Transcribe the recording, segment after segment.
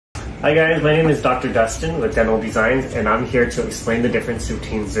Hi guys, my name is Dr. Dustin with Dental Designs, and I'm here to explain the difference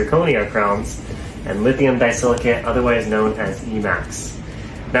between zirconia crowns and lithium disilicate, otherwise known as Emax.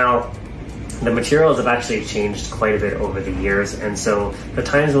 Now, the materials have actually changed quite a bit over the years, and so the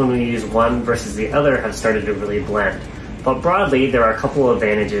times when we use one versus the other have started to really blend. But broadly, there are a couple of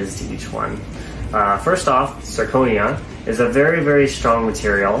advantages to each one. First off, zirconia is a very, very strong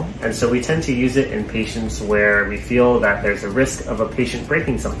material, and so we tend to use it in patients where we feel that there's a risk of a patient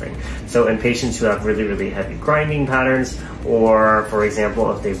breaking something. So in patients who have really, really heavy grinding patterns, or for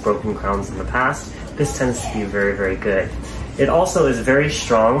example, if they've broken crowns in the past, this tends to be very, very good. It also is very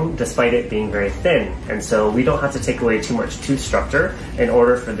strong despite it being very thin, and so we don't have to take away too much tooth structure in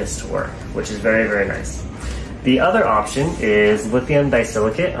order for this to work, which is very, very nice. The other option is lithium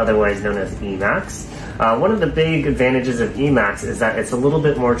disilicate, otherwise known as Emax. One of the big advantages of Emax is that it's a little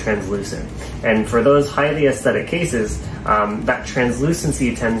bit more translucent. And for those highly aesthetic cases, that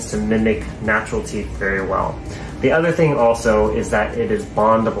translucency tends to mimic natural teeth very well. The other thing also is that it is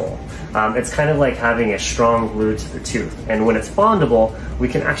bondable. It's kind of like having a strong glue to the tooth. And when it's bondable, we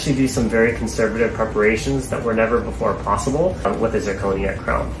can actually do some very conservative preparations that were never before possible with a zirconia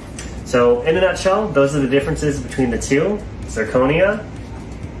crown. So in a nutshell, those are the differences between the two, zirconia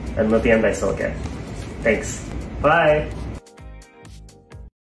and lithium disilicate. Thanks. Bye.